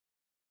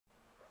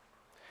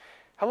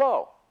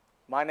Hello,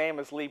 my name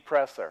is Lee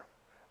Prenzler.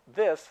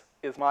 This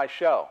is my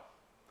show.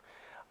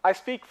 I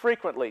speak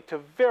frequently to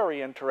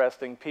very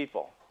interesting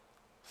people.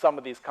 Some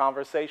of these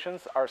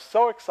conversations are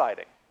so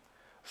exciting,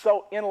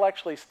 so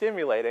intellectually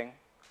stimulating,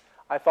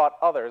 I thought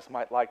others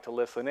might like to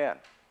listen in.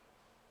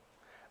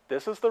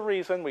 This is the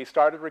reason we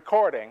started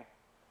recording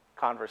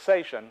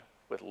Conversation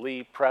with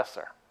Lee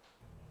Prenzler.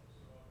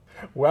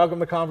 Welcome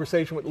to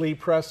Conversation with Lee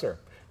Prenzler.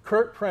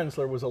 Kurt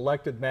Prenzler was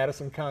elected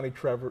Madison County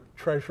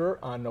Treasurer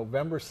on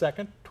November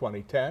 2nd,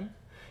 2010.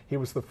 He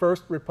was the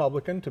first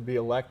Republican to be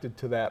elected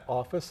to that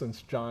office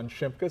since John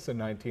Shimkus in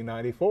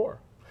 1994.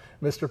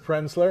 Mr.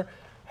 Prenzler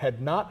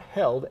had not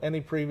held any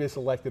previous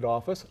elected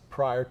office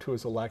prior to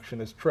his election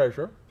as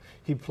treasurer.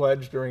 He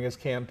pledged during his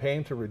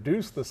campaign to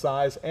reduce the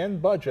size and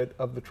budget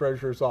of the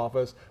treasurer's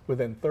office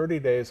within 30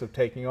 days of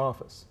taking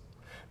office.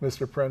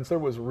 Mr.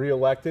 Prenzler was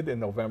re-elected in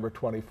November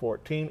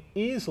 2014,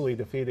 easily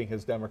defeating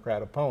his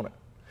Democrat opponent.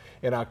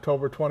 In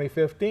October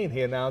 2015,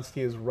 he announced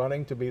he is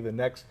running to be the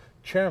next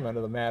chairman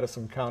of the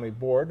Madison County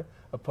Board,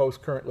 a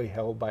post currently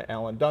held by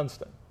Alan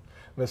Dunstan.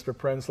 Mr.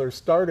 Prenzler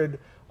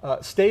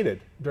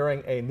stated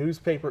during a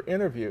newspaper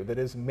interview that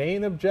his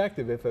main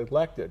objective, if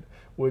elected,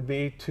 would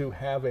be to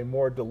have a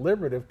more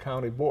deliberative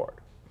county board.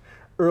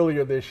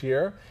 Earlier this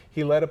year,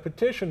 he led a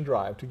petition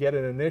drive to get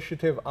an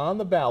initiative on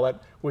the ballot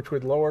which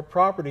would lower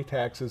property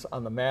taxes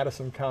on the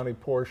Madison County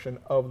portion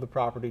of the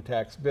property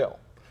tax bill.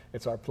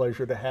 It's our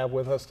pleasure to have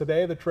with us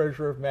today the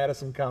Treasurer of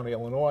Madison County,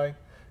 Illinois,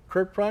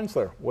 Kurt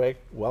Prenzler.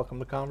 Welcome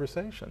to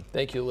Conversation.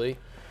 Thank you, Lee.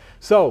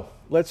 So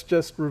let's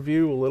just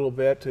review a little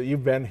bit.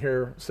 You've been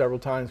here several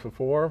times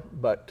before,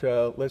 but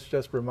let's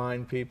just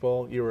remind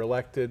people you were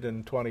elected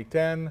in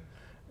 2010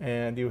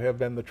 and you have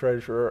been the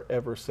treasurer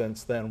ever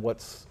since then.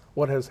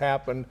 What has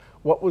happened?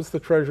 What was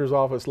the treasurer's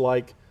office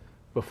like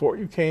before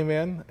you came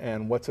in,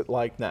 and what's it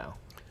like now?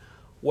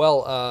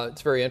 Well,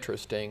 it's very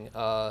interesting.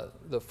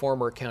 The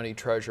former county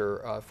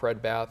treasurer,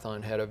 Fred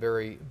Bathon, had a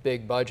very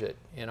big budget,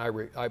 and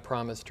I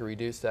promised to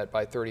reduce that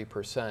by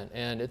 30%.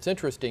 And it's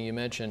interesting you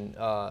mentioned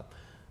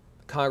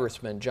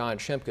Congressman John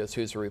Shimkus,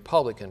 who's a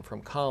Republican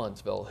from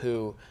Collinsville,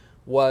 who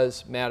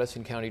was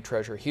Madison County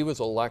Treasurer. He was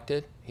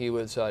elected. He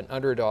was an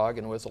underdog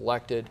and was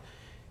elected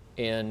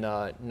in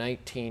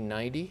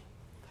 1990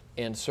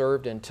 and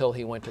served until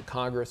he went to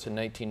Congress in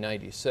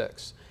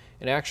 1996.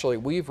 And actually,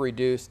 we've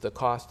reduced the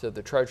cost of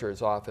the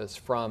Treasurer's office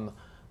from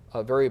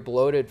a very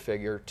bloated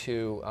figure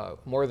to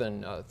more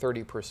than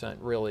 30%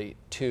 really,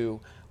 to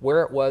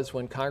where it was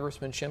when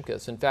Congressman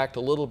Shimkus, in fact, a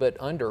little bit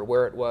under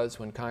where it was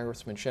when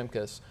Congressman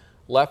Shimkus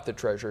left the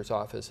Treasurer's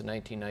office in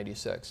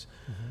 1996.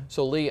 Mm-hmm.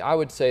 So Lee, I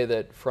would say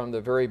that from the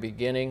very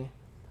beginning,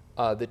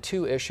 the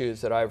two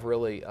issues that I've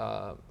really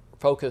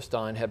focused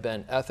on have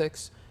been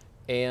ethics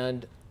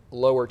and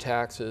lower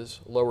taxes,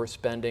 lower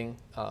spending,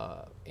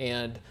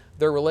 and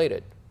they're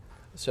related.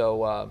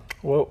 So,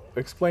 well,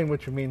 explain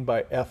what you mean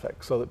by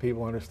ethics so that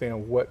people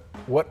understand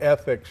what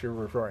ethics you're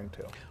referring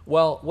to.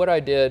 Well, what I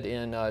did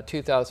in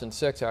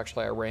 2006,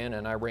 actually, I ran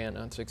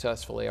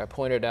unsuccessfully. I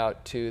pointed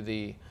out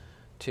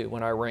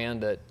when I ran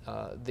that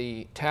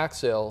the tax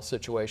sale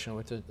situation,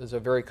 which is a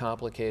very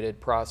complicated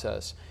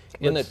process.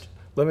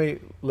 Let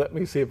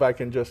me see if I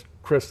can just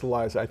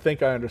crystallize. I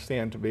think I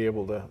understand to be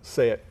able to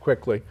say it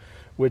quickly,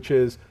 which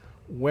is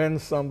when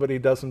somebody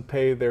doesn't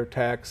pay their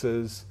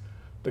taxes,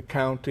 the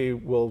county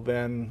will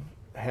then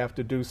have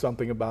to do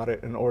something about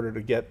it in order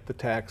to get the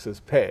taxes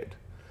paid.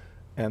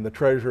 And the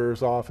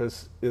treasurer's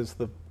office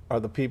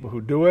are the people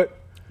who do it.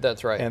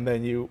 That's right. And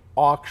then you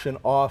auction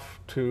off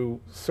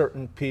to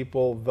certain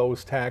people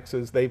those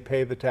taxes, they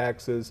pay the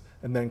taxes,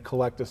 and then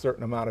collect a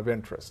certain amount of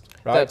interest,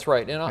 right? That's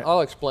right. And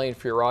I'll explain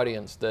for your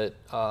audience that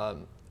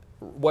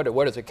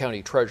what does a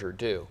county treasurer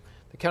do?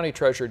 The county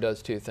treasurer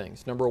does two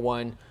things. Number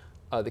one,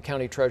 the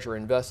county treasurer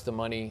invests the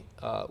money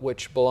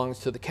which belongs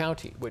to the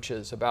county, which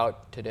is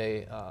about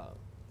today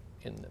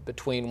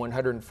between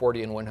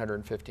 $140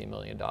 and $150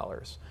 million.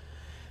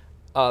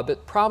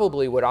 But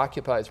probably what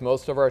occupies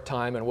most of our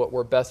time and what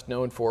we're best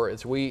known for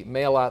is we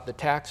mail out the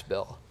tax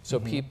bill. So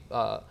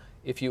mm-hmm.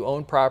 If you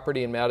own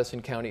property in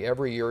Madison County,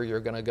 every year you're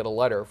going to get a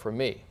letter from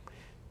me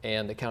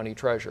and the county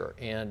treasurer.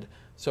 And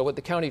so what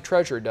the county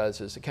treasurer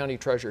does is the county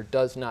treasurer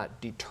does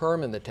not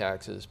determine the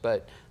taxes,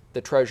 but the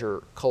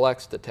treasurer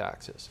collects the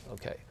taxes.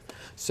 Okay,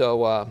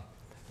 so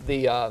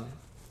the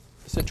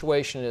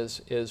situation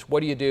is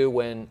what do you do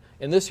when,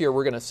 and this year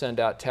we're going to send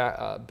out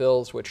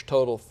bills which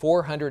total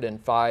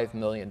 $405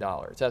 million.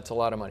 That's a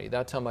lot of money.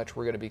 That's how much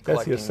we're going to be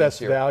collecting this year. That's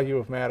the assessed value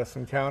of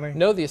Madison County?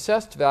 No, the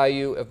assessed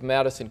value of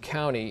Madison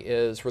County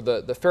is, for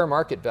the fair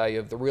market value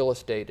of the real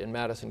estate in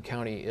Madison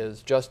County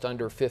is just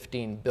under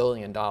 $15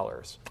 billion.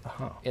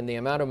 Uh-huh. And the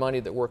amount of money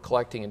that we're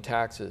collecting in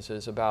taxes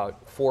is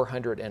about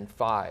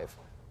 405.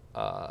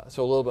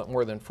 So a little bit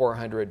more than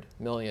 $400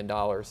 million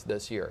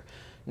this year.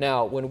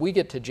 Now, when we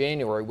get to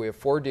January, we have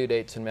 4 due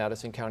dates in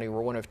Madison County.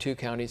 We're one of 2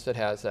 counties that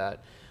has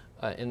that.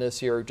 In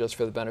this year, just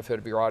for the benefit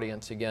of your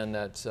audience, again,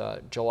 that's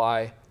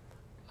July,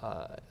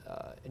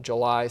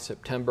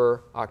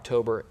 September,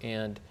 October,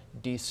 and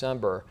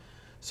December.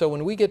 So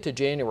when we get to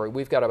January,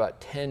 we've got about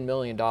 $10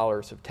 million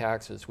of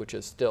taxes, which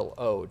is still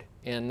owed.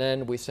 And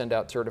then we send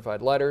out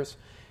certified letters,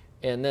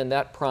 and then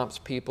that prompts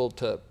people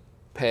to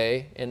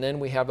pay, and then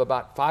we have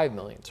about $5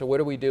 million. So what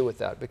do we do with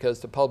that? Because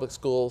the public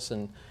schools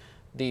and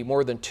the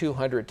more than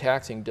 200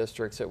 taxing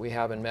districts that we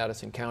have in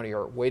Madison County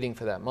are waiting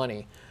for that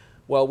money.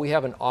 Well, we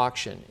have an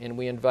auction, and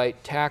we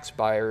invite tax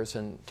buyers,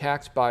 and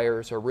tax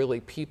buyers are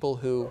really people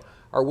who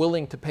are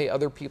willing to pay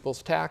other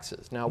people's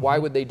taxes. Now, why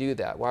would they do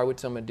that? Why would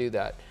someone do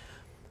that?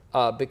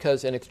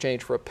 Because in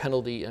exchange for a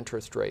penalty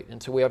interest rate.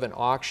 And so we have an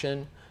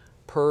auction.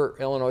 Per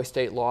Illinois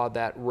state law,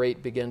 that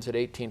rate begins at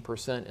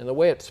 18%. And the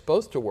way it's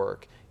supposed to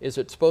work is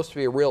it's supposed to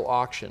be a real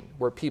auction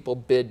where people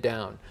bid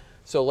down.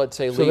 So let's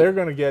say they're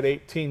going to get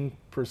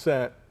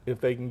 18% if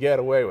they can get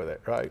away with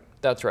it, right?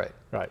 That's right.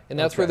 Right. And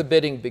that's where the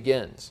bidding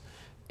begins.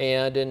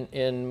 And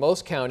in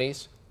most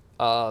counties,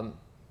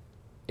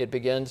 it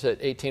begins at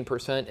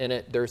 18%,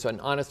 and there's an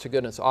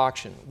honest-to-goodness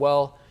auction.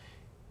 Well,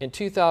 in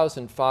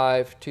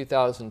 2005,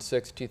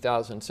 2006,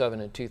 2007,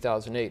 and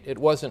 2008, it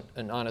wasn't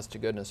an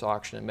honest-to-goodness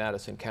auction in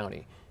Madison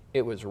County.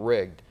 It was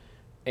rigged,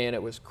 and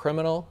it was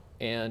criminal,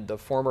 and the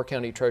former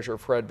county treasurer,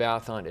 Fred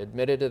Bathon,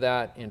 admitted to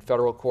that in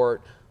federal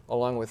court,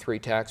 along with 3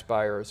 tax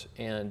buyers,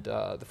 and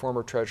the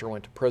former treasurer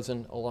went to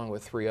prison along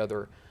with 3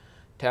 other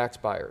tax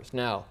buyers.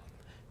 Now,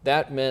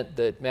 that meant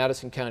that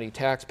Madison County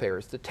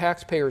taxpayers, the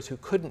taxpayers who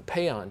couldn't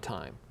pay on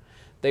time,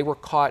 they were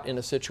caught in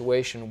a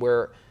situation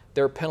where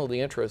their penalty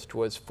interest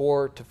was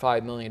 $4 to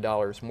 $5 million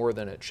more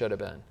than it should have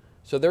been.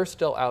 So they're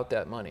still out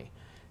that money.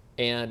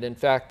 And in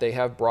fact, they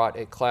have brought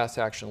a class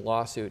action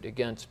lawsuit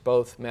against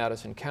both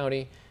Madison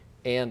County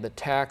and the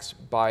tax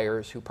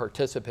buyers who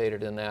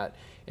participated in that,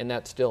 and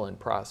that's still in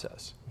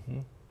process.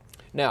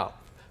 Now,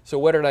 so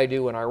what did I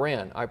do when I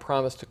ran? I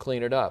promised to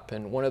clean it up.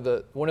 And one of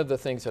the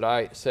things that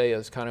I say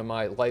as kind of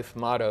my life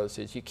mottos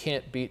is you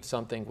can't beat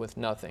something with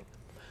nothing.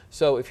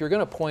 So if you're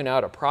going to point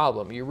out a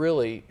problem, you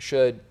really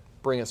should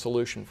bring a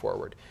solution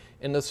forward.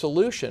 And the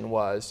solution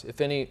was,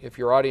 if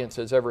your audience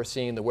has ever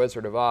seen The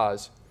Wizard of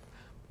Oz,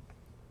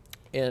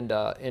 and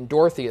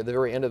Dorothy at the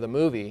very end of the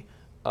movie,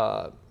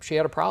 she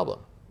had a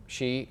problem.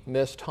 She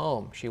missed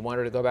home. She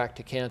wanted to go back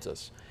to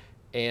Kansas.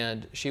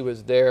 And she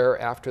was there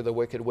after the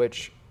Wicked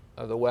Witch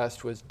of the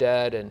West was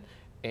dead,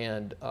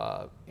 and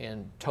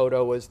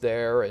Toto was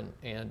there,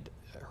 and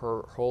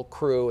her whole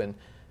crew, and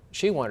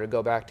she wanted to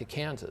go back to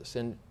Kansas,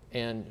 and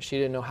she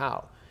didn't know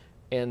how.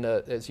 And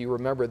as you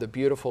remember, the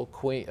beautiful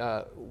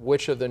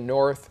Witch of the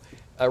North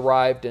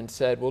arrived and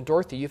said, well,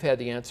 Dorothy, you've had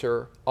the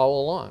answer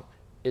all along.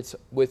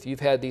 You've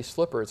had these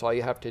slippers. All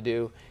you have to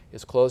do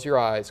is close your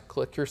eyes,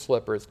 click your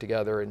slippers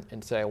together,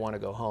 and say, I want to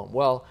go home.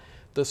 Well,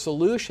 the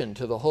solution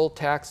to the whole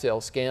tax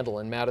sale scandal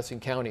in Madison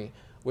County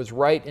was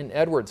right in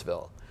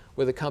Edwardsville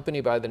with a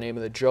company by the name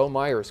of the Joe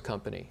Myers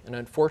Company. And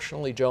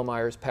unfortunately, Joe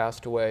Myers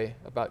passed away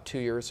about 2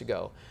 years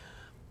ago.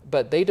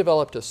 But they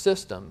developed a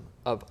system,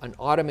 an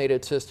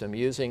automated system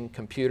using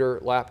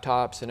computer,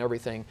 laptops, and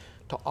everything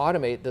to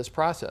automate this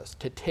process,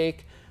 to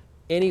take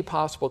any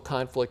possible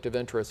conflict of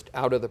interest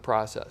out of the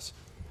process.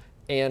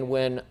 And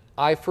when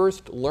I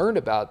first learned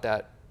about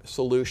that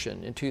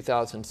solution in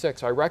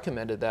 2006, I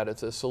recommended that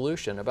as a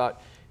solution.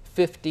 About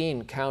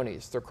 15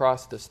 counties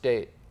across the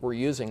state were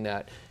using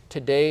that.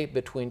 Today,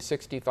 between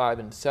 65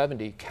 and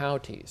 70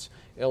 counties,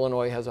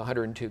 Illinois has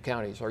 102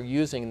 counties, are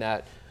using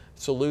that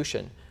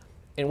solution.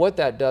 And what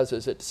that does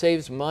is it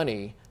saves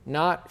money,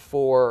 not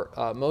for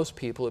most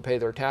people who pay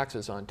their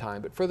taxes on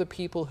time, but for the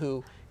people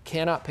who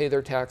cannot pay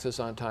their taxes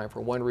on time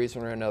for one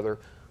reason or another,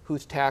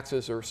 whose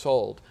taxes are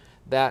sold.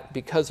 That,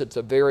 because it's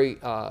a very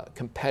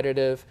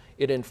competitive,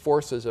 it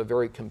enforces a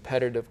very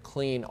competitive,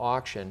 clean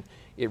auction,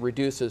 it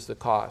reduces the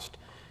cost.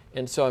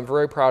 And so I'm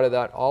very proud of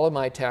that. All of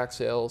my tax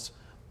sales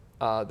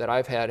that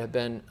I've had have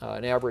been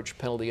an average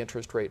penalty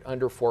interest rate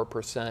under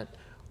 4%,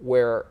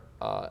 where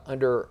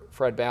under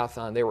Fred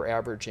Bathon, they were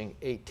averaging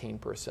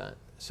 18%.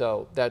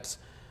 So that's,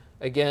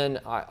 again,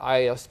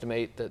 I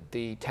estimate that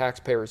the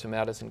taxpayers in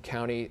Madison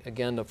County,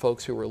 again, the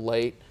folks who were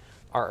late,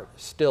 are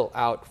still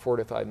out $4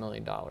 to $5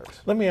 million.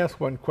 Let me ask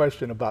one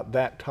question about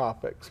that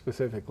topic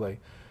specifically.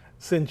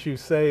 Since you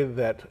say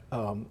that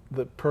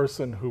the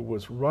person who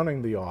was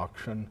running the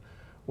auction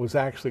was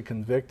actually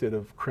convicted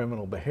of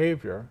criminal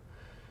behavior,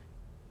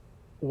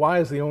 why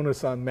is the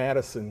onus on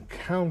Madison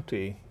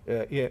County?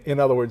 In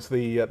other words,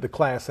 the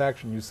class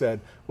action you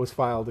said was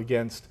filed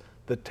against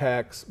the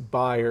tax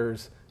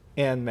buyers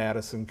and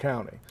Madison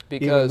County,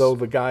 even though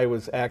the guy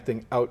was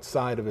acting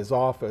outside of his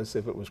office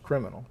if it was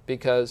criminal.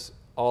 Because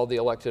all the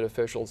elected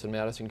officials in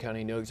Madison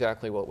County knew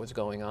exactly what was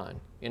going on.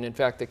 And in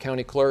fact, the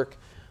county clerk,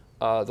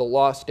 the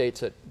law states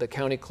that the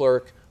county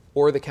clerk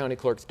or the county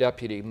clerk's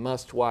deputy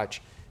must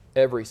watch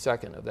every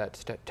second of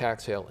that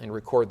tax sale and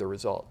record the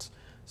results.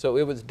 So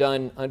it was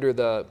done under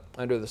the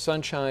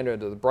sunshine,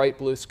 under the bright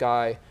blue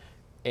sky,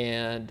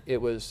 and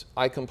it was,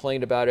 I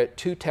complained about it,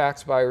 2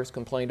 tax buyers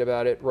complained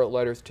about it, wrote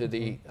letters to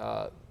the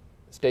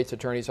state's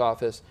attorney's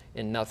office,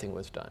 and nothing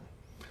was done.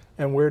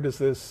 And where does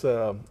this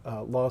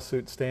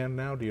lawsuit stand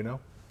now, do you know?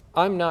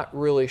 I'm not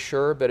really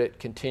sure, but it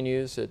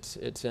continues.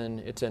 It's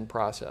in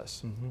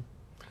process. Mm-hmm.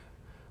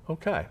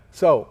 Okay,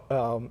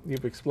 so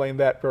you've explained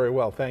that very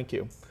well. Thank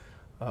you.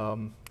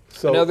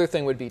 Another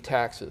thing would be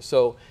taxes.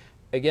 So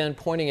again,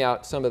 pointing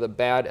out some of the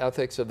bad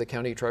ethics of the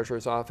county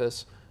treasurer's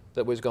office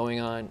that was going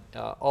on.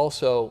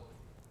 Also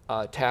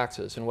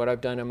taxes, and what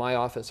I've done in my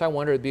office, I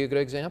wanted to be a good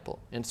example.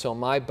 And so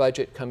my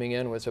budget coming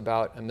in was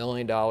about $1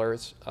 million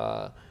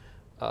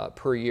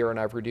per year, and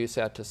I've reduced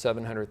that to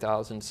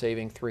 $700,000,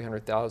 saving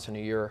 $300,000 a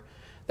year.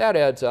 That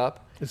adds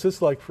up. Is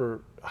this like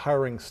for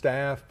hiring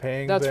staff,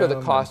 paying That's them? for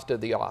the cost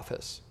of the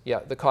office. Yeah,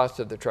 the cost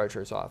of the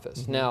treasurer's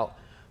office. Mm-hmm. Now,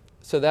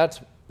 so that's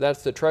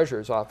the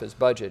treasurer's office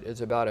budget is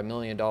about $1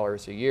 million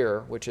a year,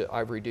 which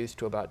I've reduced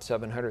to about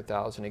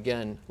 $700,000.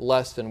 Again,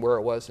 less than where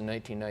it was in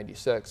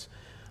 1996.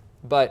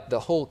 But the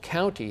whole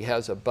county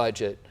has a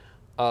budget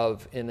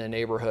of in the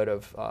neighborhood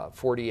of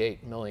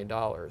 $48 million,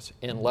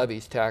 and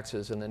levies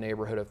taxes in the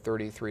neighborhood of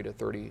 $33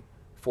 to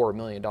 $34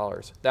 million.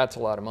 That's a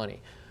lot of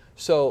money.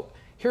 So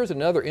here's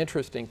another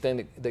interesting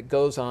thing that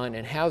goes on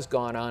and has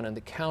gone on in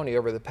the county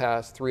over the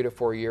past 3 to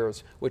 4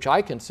 years, which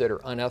I consider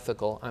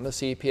unethical. I'm a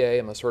CPA,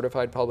 I'm a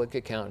certified public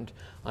accountant,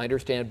 I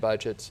understand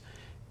budgets.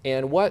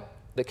 And what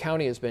the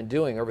county has been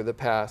doing over the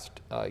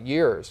past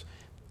years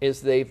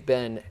is they've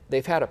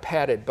had a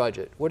padded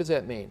budget. What does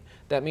that mean?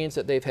 That means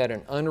that they've had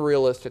an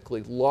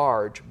unrealistically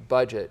large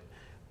budget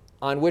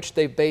on which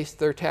they've based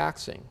their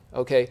taxing,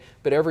 okay?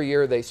 But every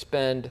year they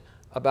spend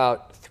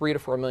about $3 to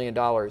 $4 million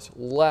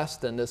less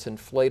than this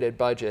inflated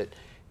budget,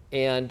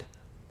 and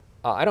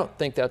I don't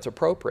think that's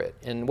appropriate.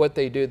 And what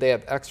they do, they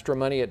have extra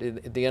money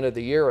at the end of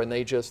the year, and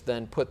they just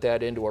then put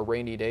that into a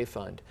rainy day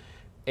fund.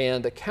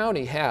 And the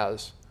county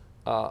has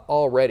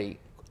already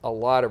a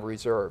lot of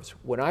reserves.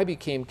 When I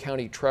became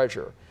county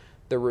treasurer,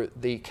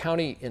 the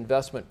county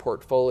investment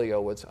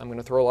portfolio was, I'm going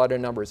to throw a lot of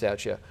numbers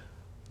at you,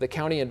 the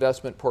county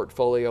investment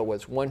portfolio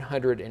was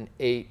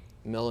 $108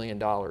 million,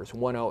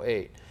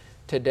 108.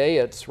 Today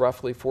it's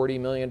roughly $40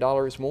 million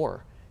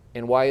more.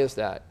 And why is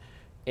that?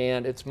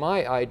 And it's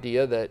my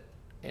idea that,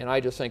 and I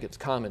just think it's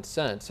common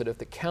sense, that if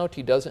the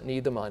county doesn't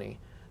need the money,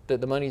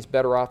 that the money's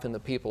better off in the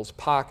people's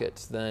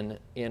pockets than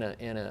in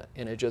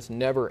a just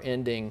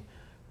never-ending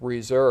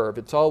reserve.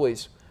 It's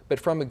always, but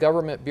from a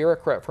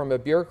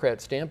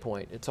bureaucrat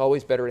standpoint, it's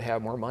always better to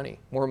have more money.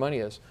 More money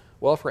is,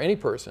 well, for any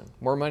person,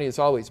 more money is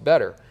always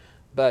better.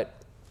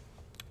 But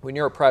when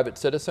you're a private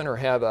citizen or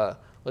have a,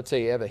 let's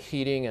say you have a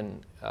heating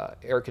and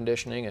air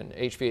conditioning and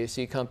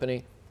HVAC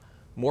company,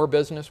 more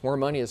business, more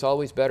money is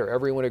always better.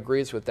 Everyone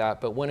agrees with that.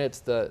 But when it's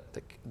the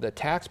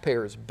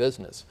taxpayer's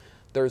business,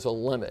 there's a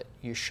limit.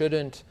 You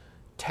shouldn't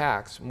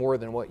tax more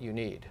than what you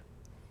need.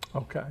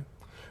 Okay.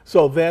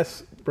 So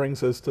this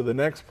brings us to the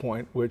next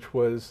point, which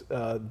was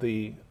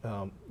the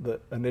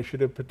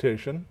initiative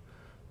petition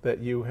that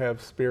you have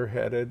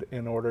spearheaded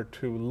in order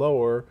to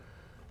lower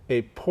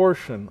a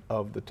portion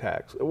of the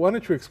tax. Why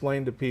don't you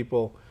explain to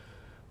people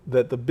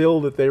that the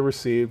bill that they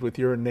received with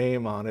your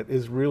name on it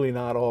is really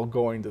not all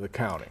going to the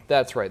county?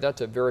 That's right.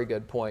 That's a very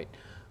good point.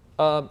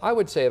 I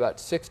would say about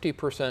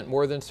 60%,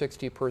 more than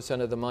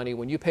 60% of the money,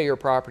 when you pay your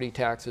property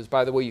taxes,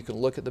 by the way, you can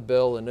look at the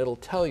bill and it'll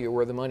tell you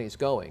where the money's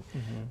going.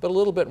 Mm-hmm. But a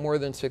little bit more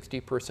than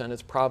 60%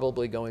 is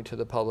probably going to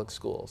the public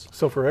schools.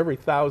 So for every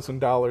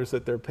 $1,000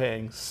 that they're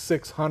paying,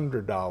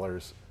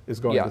 $600 is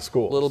going to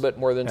schools. A little bit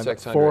more than and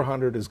 $600.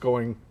 $400 is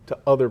going to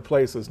other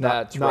places,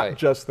 not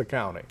just the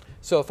county.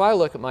 So if I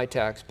look at my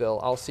tax bill,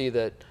 I'll see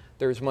that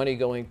there's money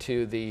going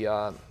to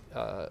the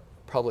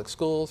public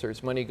schools,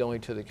 there's money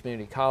going to the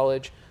community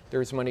college,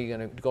 there's money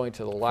going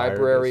to the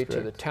library, to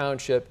the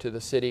township, to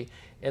the city,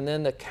 and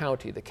then the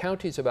county. The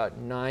county's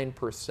about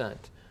 9%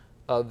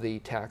 of the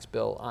tax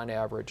bill on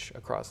average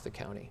across the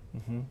county.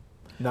 Mm-hmm.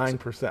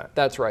 9%. So,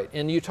 that's right.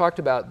 And you talked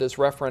about this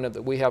referendum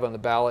that we have on the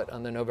ballot,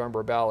 on the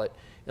November ballot,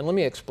 and let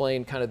me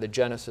explain kind of the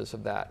genesis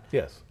of that.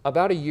 Yes.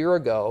 About a year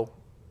ago,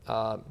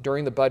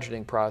 during the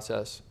budgeting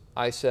process,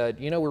 I said,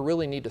 you know, we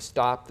really need to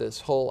stop this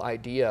whole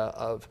idea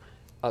of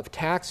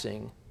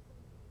taxing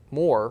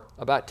more,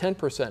 about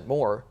 10%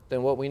 more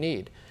than what we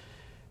need.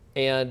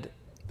 And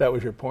that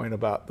was your point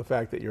about the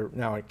fact that you're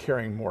now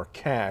carrying more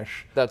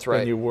cash that's right.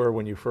 than you were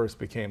when you first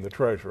became the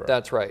treasurer.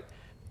 That's right.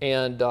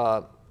 And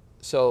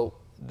so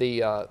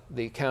the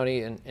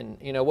county, and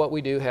you know what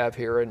we do have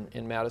here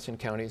in Madison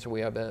County is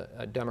we have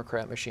a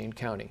Democrat machine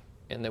county,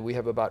 and then we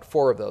have about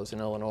 4 of those in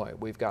Illinois.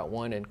 We've got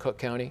one in Cook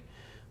County,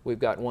 we've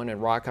got one in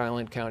Rock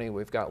Island County,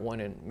 we've got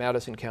one in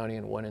Madison County,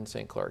 and one in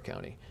St. Clair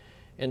County.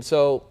 And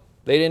so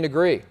they didn't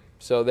agree.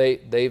 So they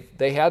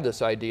had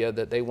this idea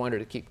that they wanted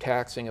to keep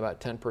taxing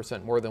about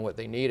 10% more than what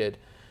they needed.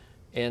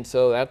 And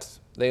so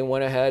they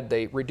went ahead,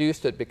 they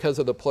reduced it because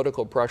of the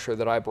political pressure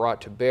that I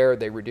brought to bear.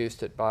 They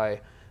reduced it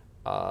by,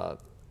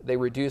 they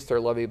reduced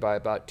their levy by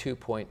about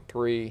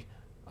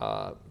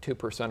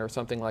 2.2% or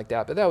something like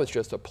that. But that was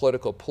just a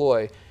political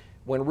ploy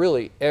when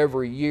really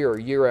every year,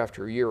 year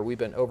after year, we've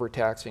been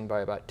overtaxing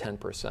by about 10%,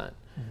 mm-hmm.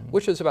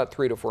 which is about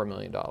 $3 to $4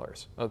 million.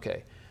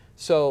 Okay,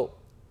 so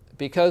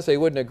because they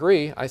wouldn't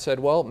agree, I said,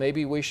 well,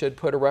 maybe we should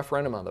put a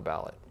referendum on the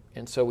ballot.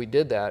 And so we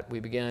did that. We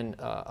began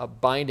a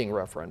binding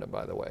referendum,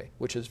 by the way,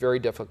 which is very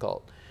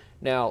difficult.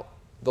 Now,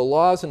 the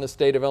laws in the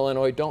state of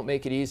Illinois don't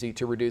make it easy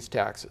to reduce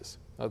taxes.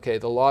 Okay,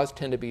 the laws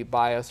tend to be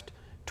biased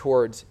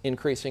towards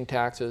increasing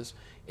taxes,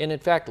 and in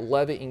fact,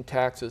 levying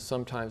taxes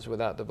sometimes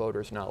without the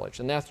voters' knowledge.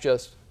 And that's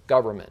just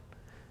government.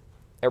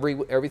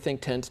 Everything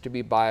tends to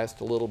be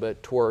biased a little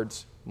bit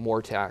towards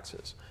more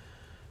taxes.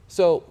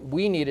 So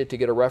we needed to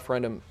get a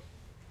referendum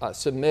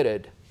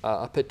submitted,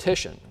 a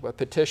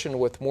petition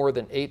with more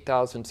than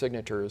 8,000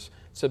 signatures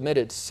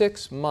submitted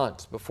 6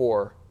 months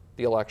before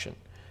the election.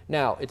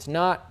 Now, it's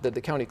not that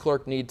the county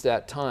clerk needs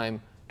that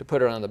time to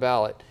put it on the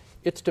ballot.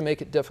 It's to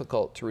make it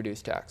difficult to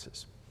reduce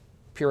taxes,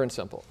 pure and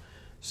simple.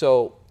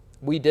 So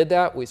we did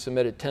that. We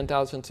submitted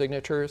 10,000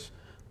 signatures.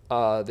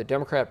 The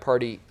Democrat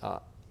Party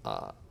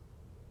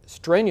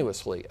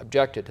strenuously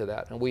objected to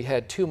that, and we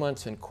had 2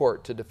 months in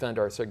court to defend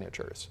our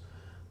signatures.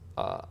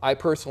 I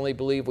personally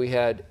believe we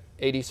had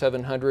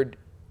 8,700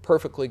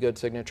 perfectly good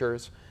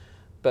signatures,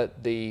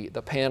 but the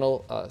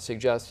panel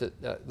suggested,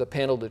 the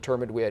panel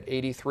determined we had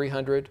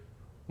 8,300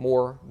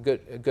 more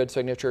good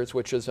signatures,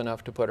 which is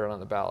enough to put it on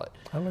the ballot.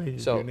 How many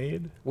did you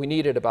need? We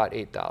needed about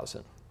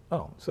 8,000.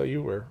 Oh, so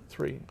you were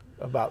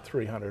about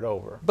 300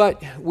 over.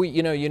 But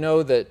you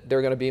know that there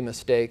are going to be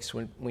mistakes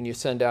when you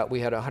send out.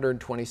 We had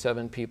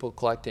 127 people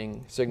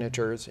collecting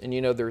signatures, and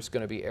you know there's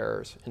going to be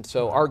errors. And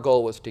so our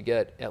goal was to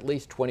get at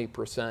least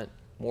 20%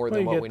 more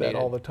than what we needed. You get that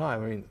all the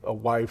time. I mean, a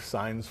wife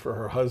signs for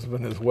her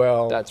husband as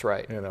well. That's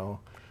right. You know.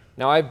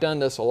 Now I've done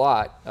this a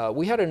lot.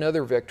 We had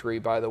another victory,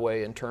 by the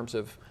way, in terms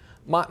of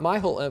my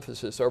whole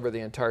emphasis over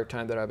the entire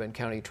time that I've been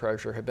county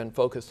treasurer have been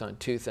focused on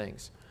two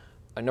things.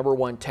 Number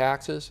one,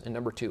 taxes, and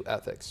number two,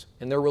 ethics.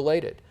 And they're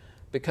related.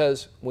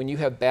 Because when you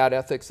have bad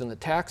ethics in the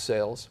tax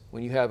sales,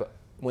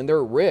 when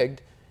they're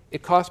rigged,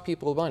 it costs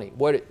people money.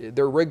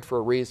 They're rigged for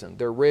a reason.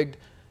 They're rigged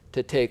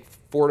to take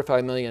 $4 to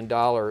 $5 million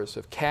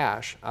of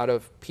cash out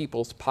of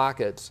people's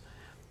pockets.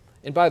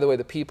 And by the way,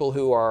 the people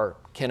who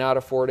cannot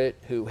afford it,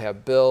 who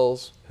have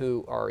bills,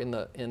 who are in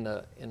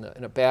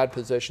a bad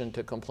position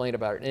to complain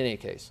about it in any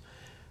case.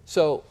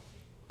 So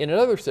in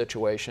another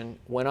situation,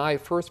 when I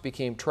first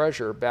became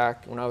treasurer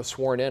back when I was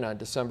sworn in on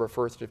December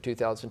 1st of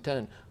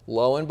 2010,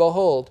 lo and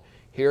behold,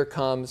 here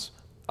comes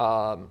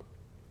the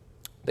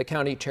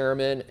county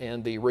chairman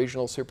and the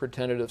regional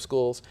superintendent of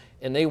schools,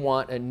 and they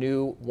want a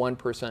new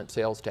 1%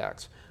 sales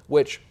tax,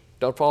 which,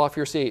 don't fall off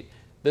your seat,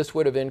 this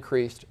would have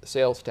increased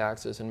sales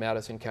taxes in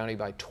Madison County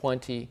by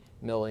 $20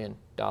 million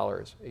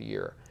a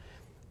year.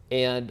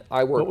 And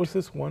I worked. What was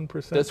this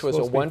 1%? This was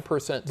a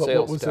 1% sales tax.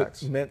 What was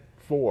it meant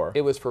for?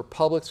 It was for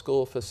public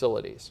school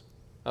facilities.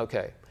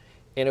 Okay.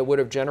 And it would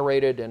have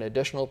generated an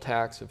additional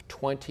tax of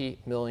 $20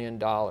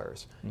 million.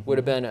 Would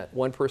have been at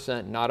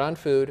 1% not on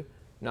food,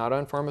 not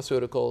on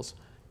pharmaceuticals,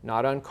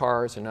 not on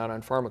cars, and not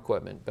on farm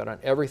equipment, but on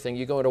everything.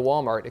 You go into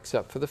Walmart,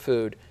 except for the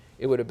food,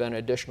 it would have been an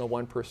additional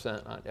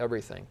 1% on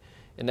everything.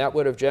 And that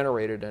would have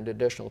generated an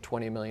additional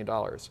 $20 million.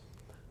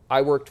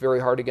 I worked very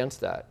hard against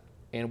that,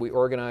 and we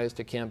organized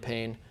a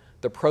campaign.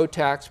 The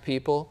pro-tax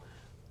people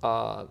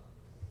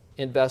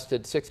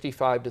contributed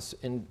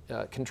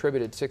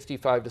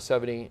 $65,000 to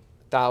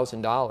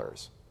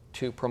 $70,000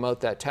 to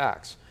promote that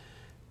tax.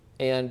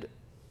 And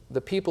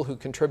the people who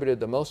contributed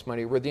the most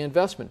money were the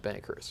investment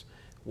bankers.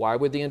 Why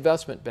would the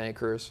investment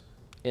bankers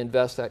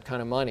invest that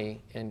kind of money,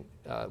 and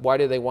why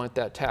do they want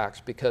that tax?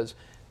 Because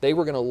they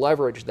were going to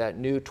leverage that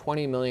new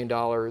 $20 million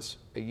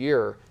a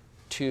year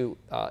to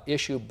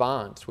issue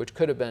bonds, which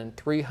could have been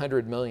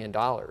 $300 million.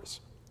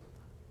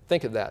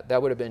 Think of that.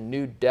 That would have been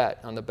new debt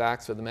on the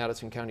backs of the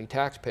Madison County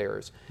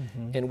taxpayers.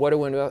 And what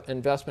do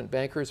investment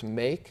bankers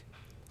make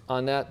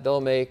on that?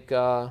 They'll make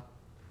 4%,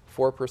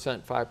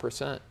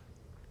 5%.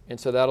 And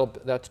so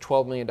that's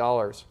 $12 million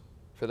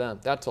for them.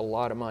 That's a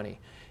lot of money.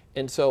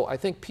 And so I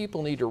think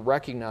people need to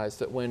recognize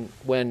that when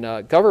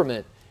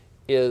government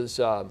is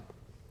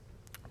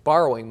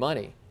borrowing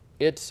money,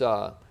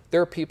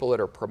 there are people that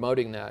are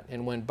promoting that.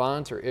 And when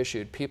bonds are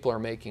issued, people are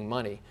making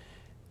money.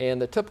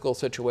 And the typical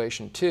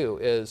situation, too,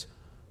 is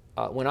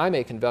when I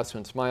make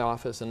investments in my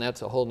office, and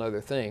that's a whole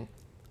other thing,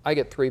 I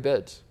get 3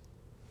 bids.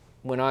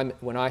 When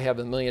I have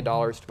 $1 million to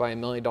buy $1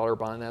 million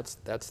bond,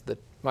 that's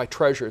my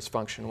treasurer's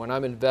function. When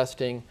I'm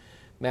investing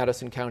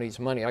Madison County's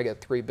money, I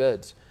get 3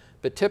 bids.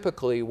 But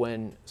typically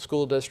when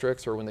school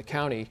districts or when the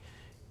county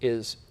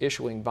is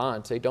issuing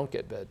bonds, they don't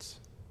get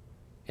bids.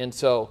 And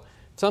so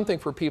something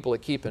for people to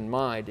keep in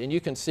mind, and you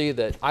can see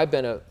that I've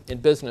been in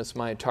business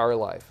my entire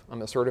life.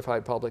 I'm a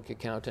certified public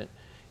accountant,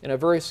 and I'm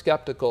very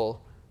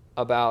skeptical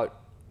about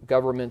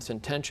government's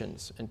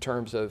intentions in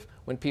terms of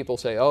when people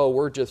say, oh,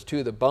 we're just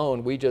to the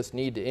bone, we just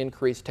need to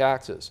increase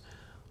taxes.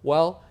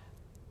 Well,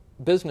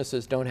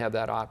 businesses don't have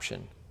that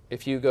option.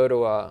 If you go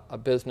to a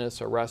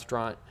business, a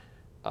restaurant,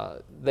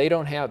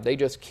 they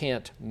just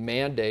can't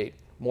mandate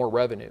more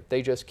revenue.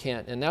 They just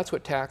can't, and that's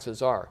what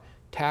taxes are.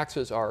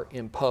 Taxes are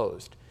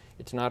imposed.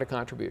 It's not a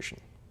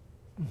contribution.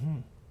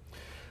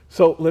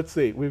 So let's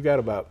see, we've got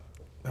about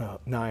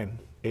 9,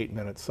 8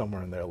 minutes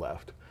somewhere in there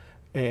left.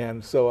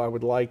 And so I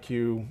would like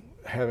you,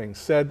 having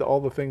said all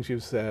the things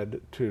you've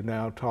said, to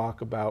now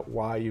talk about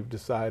why you've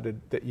decided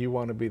that you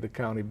want to be the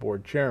county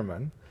board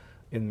chairman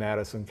in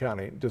Madison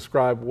County.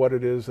 Describe what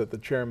it is that the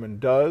chairman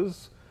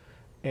does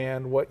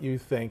and what you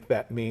think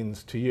that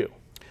means to you.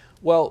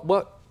 Well,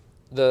 what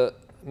the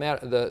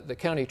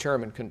county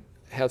chairman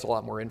has a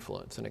lot more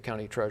influence than a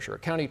county treasurer. A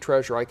county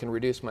treasurer, I can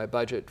reduce my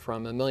budget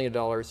from $1 million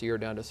a year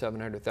down to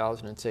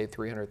 $700,000 and save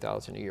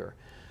 $300,000 a year.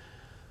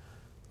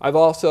 I've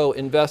also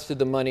invested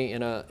the money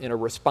in a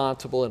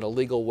responsible and a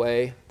legal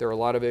way. There are a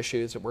lot of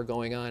issues that were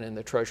going on in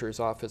the treasurer's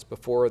office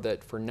before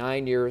that. For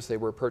 9 years, they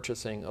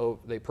purchased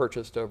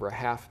over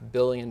 $500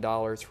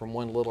 million from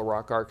one Little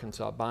Rock,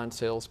 Arkansas bond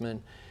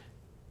salesman,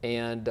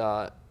 and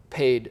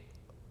paid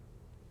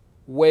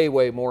way,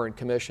 way more in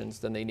commissions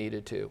than they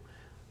needed to.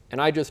 And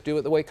I just do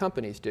it the way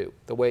companies do,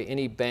 the way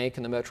any bank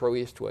in the Metro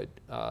East would.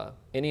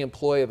 Any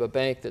employee of a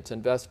bank that's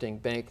investing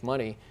bank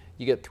money,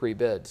 you get 3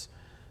 bids.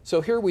 So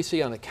here we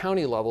see on the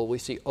county level, we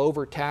see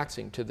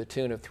overtaxing to the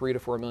tune of $3 to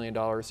 $4 million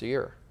a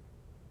year.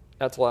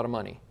 That's a lot of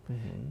money.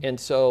 Mm-hmm. And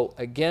so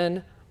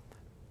again,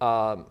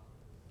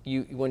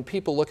 when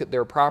people look at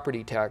their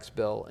property tax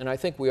bill, and I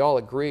think we all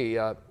agree,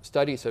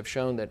 studies have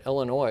shown that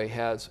Illinois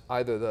has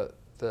either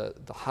the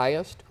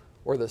highest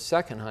or the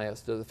second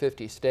highest of the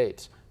 50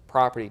 states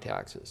property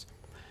taxes.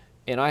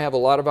 And I have a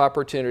lot of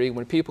opportunity.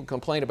 When people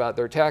complain about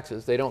their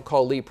taxes, they don't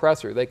call Lee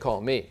Presser, they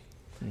call me.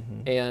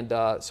 Mm-hmm. And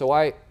so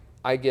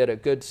I get a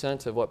good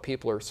sense of what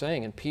people are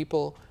saying. And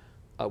people,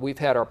 we've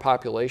had our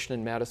population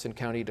in Madison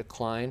County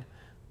decline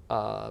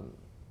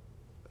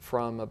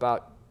from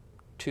about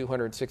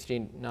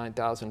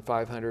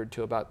 269,500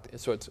 to about,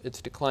 so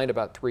it's declined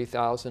about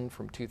 3,000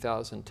 from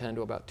 2010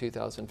 to about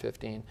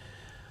 2015.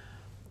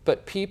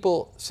 But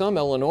people, some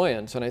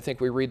Illinoisans, and I think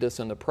we read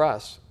this in the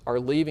press, are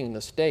leaving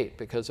the state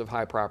because of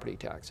high property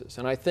taxes.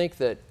 And I think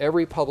that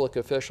every public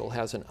official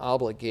has an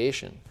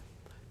obligation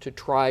to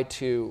try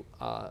to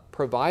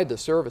provide the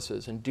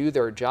services and do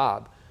their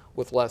job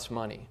with less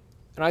money.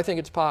 And I think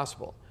it's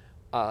possible.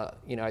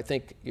 You know, I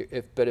think,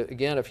 but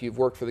again, if you've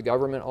worked for the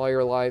government all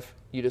your life,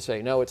 you just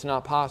say, no, it's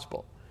not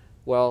possible.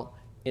 Well,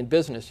 in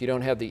business, you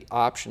don't have the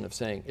option of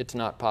saying it's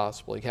not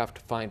possible. You have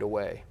to find a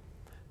way.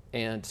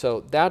 And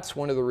so that's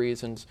one of the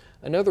reasons.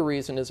 Another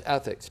reason is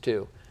ethics,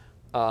 too.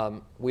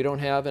 We don't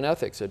have an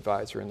ethics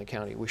advisor in the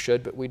county. We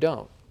should, but we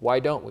don't. Why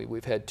don't we?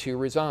 We've had 2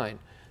 resign.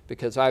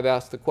 Because I've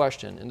asked the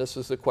question, and this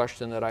is the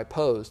question that I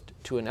posed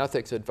to an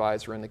ethics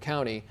advisor in the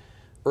county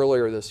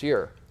earlier this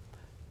year.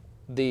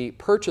 The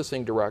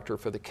purchasing director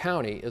for the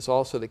county is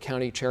also the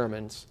county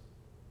chairman's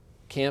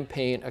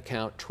campaign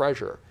account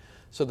treasurer.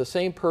 So the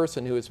same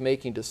person who is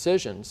making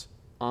decisions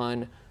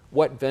on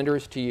what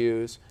vendors to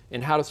use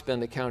and how to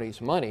spend the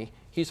county's money,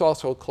 he's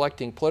also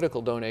collecting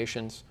political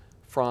donations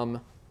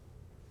from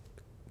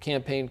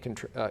campaign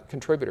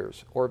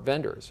contributors or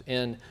vendors.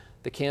 And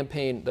the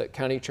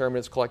county chairman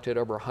has collected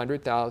over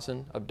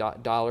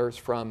 $100,000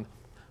 from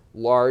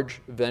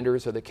large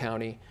vendors of the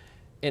county.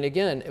 And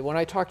again, when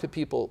I talk to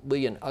people,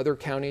 Lee, in other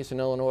counties in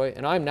Illinois,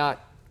 and I'm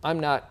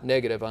not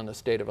negative on the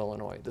state of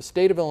Illinois. The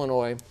state of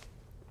Illinois,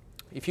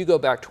 if you go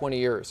back 20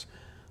 years,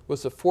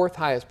 was the 4th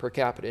highest per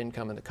capita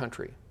income in the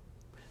country.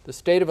 The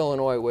state of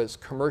Illinois was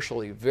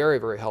commercially very,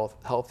 very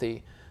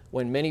healthy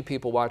when many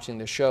people watching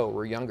the show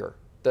were younger.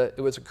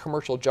 It was a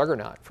commercial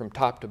juggernaut from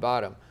top to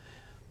bottom.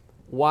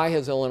 Why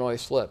has Illinois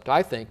slipped?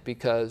 I think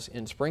because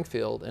in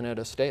Springfield and at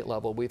a state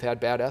level, we've had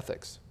bad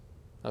ethics,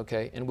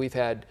 okay? And we've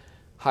had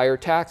higher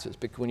taxes.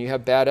 Because when you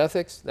have bad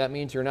ethics, that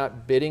means you're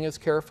not bidding as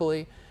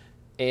carefully,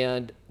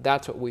 and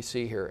that's what we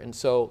see here. And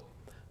so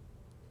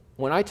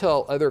when I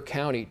tell other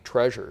county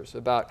treasurers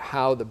about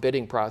how the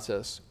bidding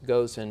process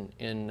goes in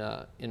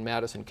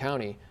Madison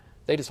County,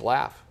 they just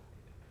laugh.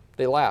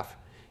 They laugh.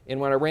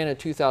 And when I ran in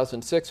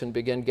 2006 and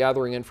began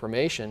gathering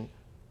information,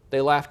 they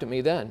laughed at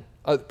me then.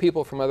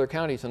 People from other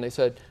counties, and they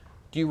said,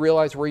 do you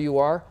realize where you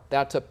are?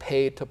 That's a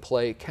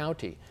pay-to-play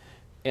county.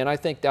 And I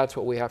think that's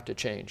what we have to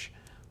change.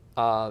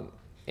 And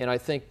I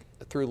think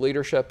through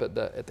leadership at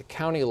the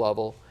county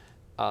level,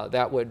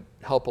 that would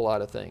help a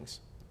lot of things.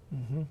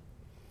 Mm-hmm.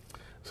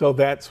 So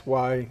that's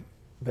why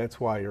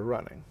you're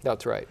running.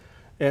 That's right.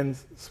 And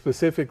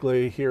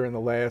specifically here in the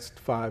last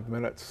 5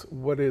 minutes,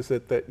 what is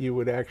it that you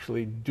would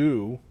actually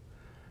do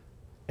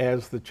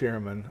as the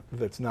chairman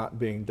that's not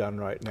being done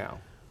right now?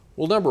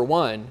 Well, number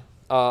one,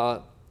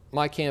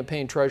 my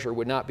campaign treasurer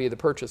would not be the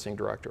purchasing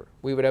director.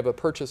 We would have a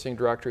purchasing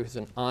director who's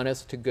an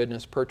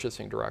honest-to-goodness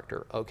purchasing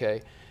director,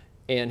 okay,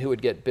 and who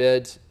would get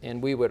bids.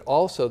 And we would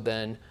also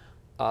then,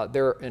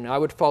 and I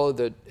would follow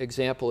the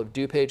example of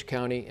DuPage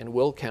County and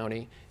Will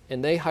County,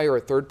 and they hire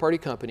a third-party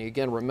company.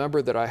 Again,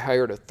 remember that I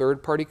hired a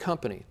third-party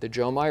company, the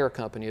Joe Meyer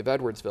Company of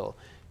Edwardsville,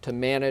 to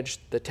manage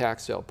the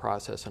tax sale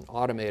process and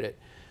automate it.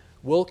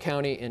 Will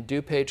County and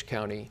DuPage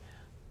County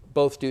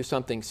both do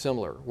something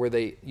similar, where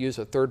they use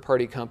a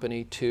third-party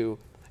company to,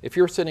 if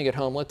you're sitting at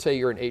home, let's say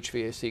you're an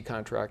HVAC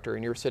contractor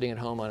and you're sitting at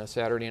home on a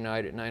Saturday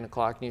night at 9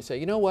 o'clock and you say,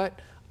 you know what,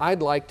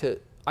 I'd like to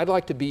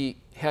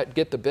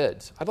get the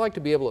bids. I'd like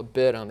to be able to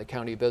bid on the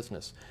county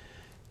business.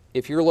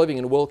 if you're living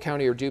in Will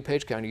County or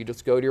DuPage County, you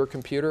just go to your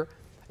computer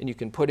and you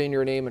can put in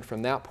your name, and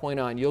from that point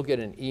on, you'll get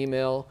an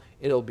email.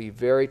 It'll be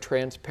very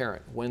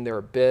transparent when there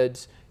are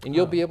bids, and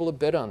you'll be able to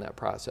bid on that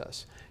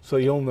process. So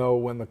you'll know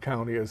when the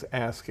county is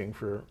asking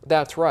for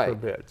That's right. for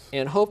bids.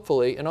 And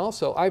hopefully, and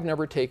also, I've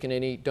never taken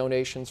any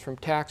donations from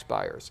tax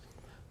buyers.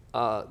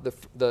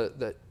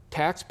 The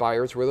tax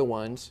buyers were the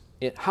ones.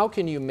 How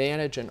can you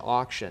manage an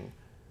auction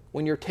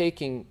when you're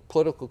taking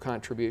political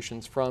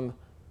contributions from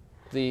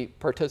the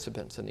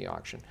participants in the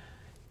auction?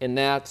 And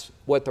that's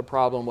what the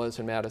problem was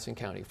in Madison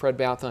County. Fred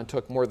Bathon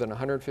took more than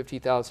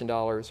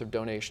 $150,000 of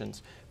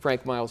donations.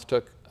 Frank Miles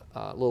took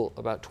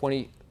about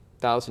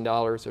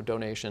 $20,000 of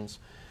donations.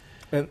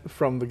 And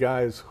from the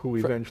guys who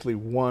eventually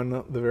won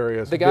the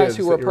various The guys bids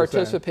who were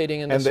participating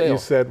in the and sale. that you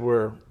said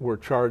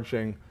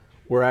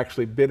we're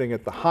actually bidding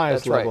at the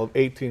highest That's right. level of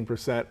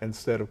 18%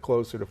 instead of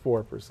closer to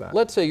 4%.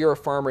 Let's say you're a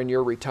farmer and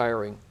you're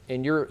retiring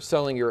and you're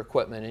selling your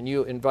equipment and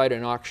you invite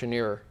an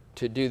auctioneer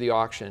to do the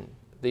auction.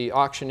 The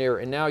auctioneer,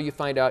 and now you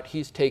find out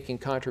he's taking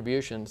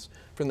contributions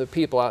from the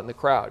people out in the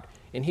crowd,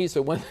 and he's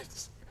the one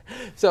that's,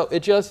 so it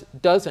just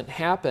doesn't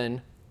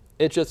happen.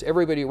 It's just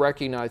everybody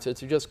recognizes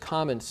it's just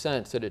common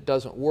sense that it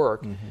doesn't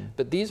work.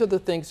 But these are the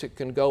things that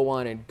can go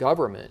on in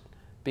government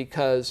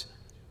because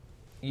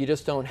you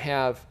just don't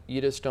have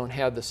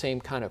the same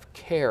kind of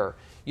care.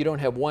 You don't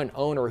have one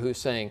owner who's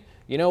saying,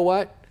 you know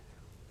what,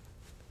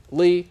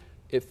 Lee,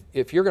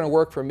 if you're going to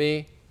work for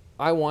me,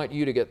 I want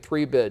you to get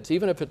 3 bids.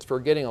 Even if it's for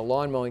getting a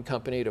lawn mowing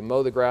company to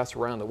mow the grass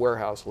around the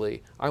warehouse,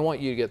 Lee, I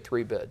want you to get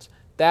 3 bids.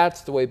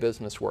 That's the way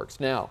business works.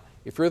 Now,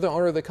 if you're the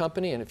owner of the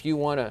company and if you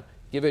want to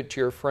give it to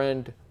your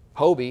friend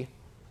Hobie,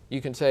 you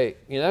can say,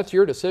 that's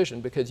your decision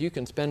because you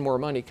can spend more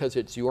money because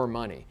it's your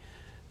money.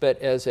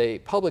 But as a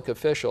public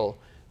official,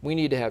 we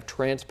need to have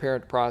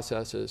transparent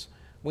processes.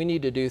 We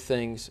need to do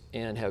things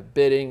and have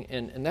bidding,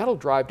 and that'll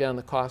drive down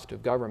the cost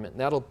of government,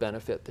 and that'll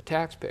benefit the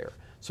taxpayer.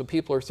 So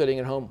people are sitting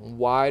at home,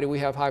 why do we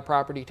have high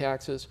property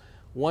taxes?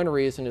 One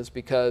reason is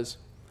because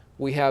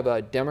we have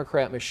a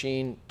Democrat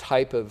machine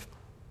type of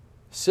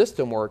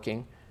system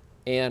working,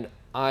 and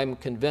I'm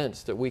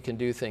convinced that we can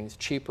do things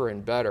cheaper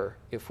and better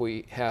if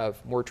we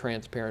have more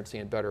transparency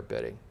and better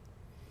bidding.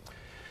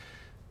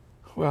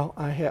 Well,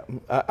 I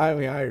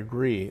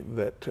agree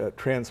that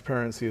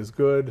transparency is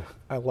good.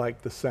 I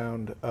like the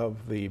sound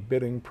of the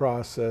bidding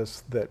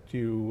process that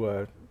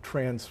you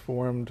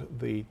transformed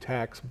the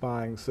tax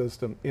buying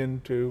system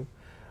into,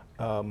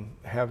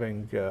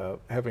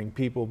 having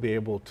people be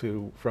able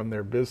to, from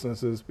their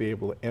businesses, be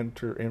able to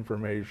enter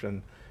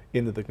information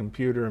into the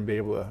computer and be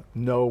able to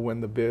know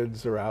when the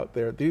bids are out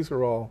there. These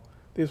are all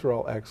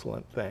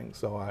excellent things.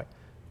 So I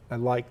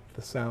like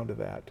the sound of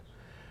that.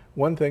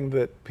 One thing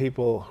that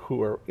people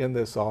who are in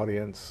this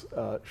audience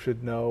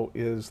should know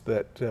is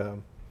that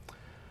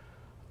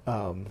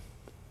I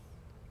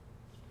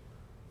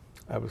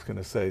was going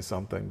to say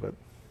something, but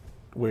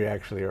we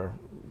actually are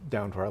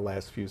down to our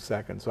last few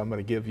seconds. So I'm going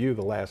to give you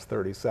the last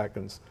 30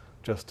 seconds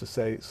just to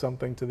say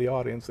something to the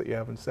audience that you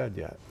haven't said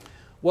yet.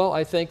 Well,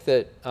 I think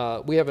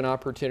that we have an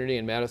opportunity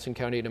in Madison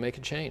County to make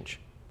a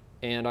change,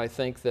 and I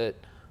think that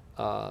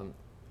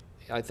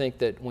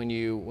when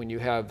you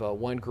have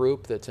one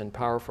group that's in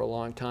power for a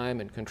long time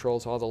and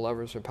controls all the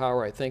levers of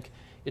power, I think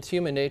it's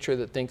human nature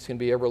that things can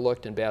be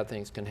overlooked and bad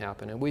things can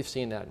happen, and we've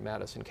seen that in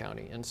Madison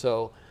County. And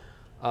so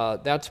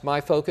that's my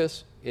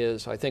focus.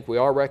 I think we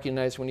all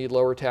recognize we need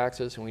lower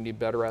taxes and we need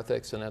better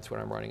ethics, and that's what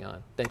I'm running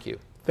on. Thank you.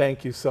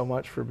 Thank you so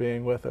much for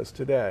being with us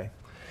today.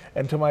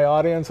 And to my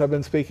audience, I've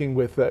been speaking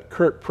with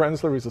Kurt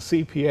Prenzler. He's a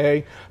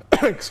CPA,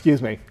 excuse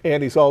me,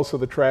 and he's also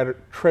the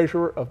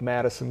treasurer of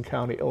Madison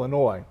County,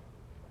 Illinois.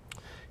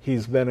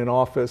 He's been in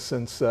office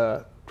since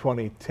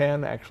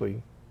 2010,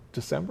 actually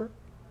December?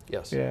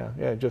 Yes.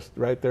 Yeah, just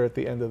right there at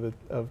the end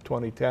of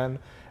 2010.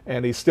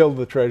 And he's still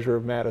the treasurer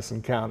of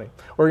Madison County.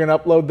 We're going to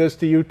upload this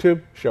to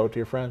YouTube. Show it to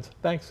your friends.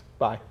 Thanks.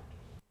 Bye.